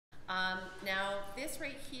Now this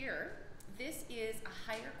right here, this is a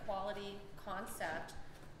higher quality concept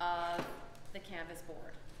of the canvas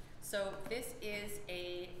board. So this is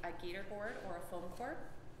a Gator board or a foam core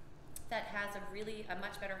that has a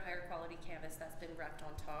much better higher quality canvas that's been wrapped on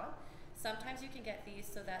top. Sometimes you can get these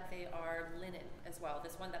so that they are linen as well.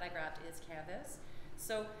 This one that I grabbed is canvas.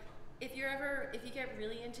 So if you get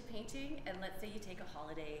really into painting, and let's say you take a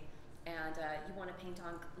holiday and you want to paint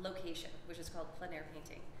on location, which is called plein air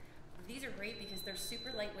painting. These are great because they're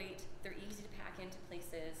super lightweight, they're easy to pack into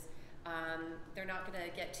places, they're not going to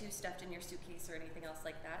get too stuffed in your suitcase or anything else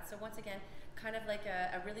like that. So once again, kind of like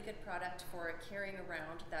a really good product for carrying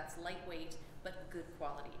around that's lightweight but good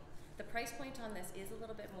quality. The price point on this is a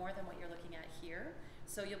little bit more than what you're looking at here.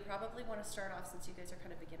 So you'll probably want to start off, since you guys are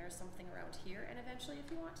kind of beginners, something around here, and eventually if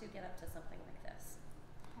you want to, get up to something like this.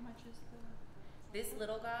 How much is This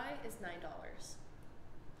little guy is $9.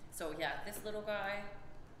 So yeah, this little guy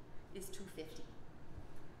is $2.50.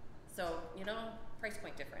 So, you know, price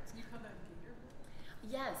point difference. You call that Gator board?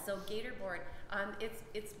 Yeah, so Gator board,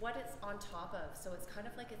 it's what it's on top of. So it's kind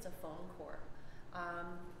of like it's a foam core. I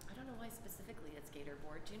don't know why specifically it's Gator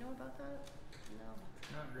board. Do you know about that? No.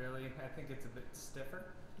 Not really. I think it's a bit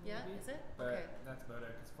stiffer. Yeah, maybe, is it? but okay. That's about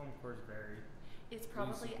it, because foam cores vary. It's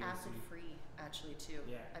probably Loosey-goosey. acid free, actually, too.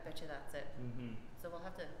 Yeah. I bet you that's it. Mm-hmm. So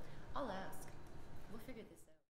I'll ask. We'll figure this out.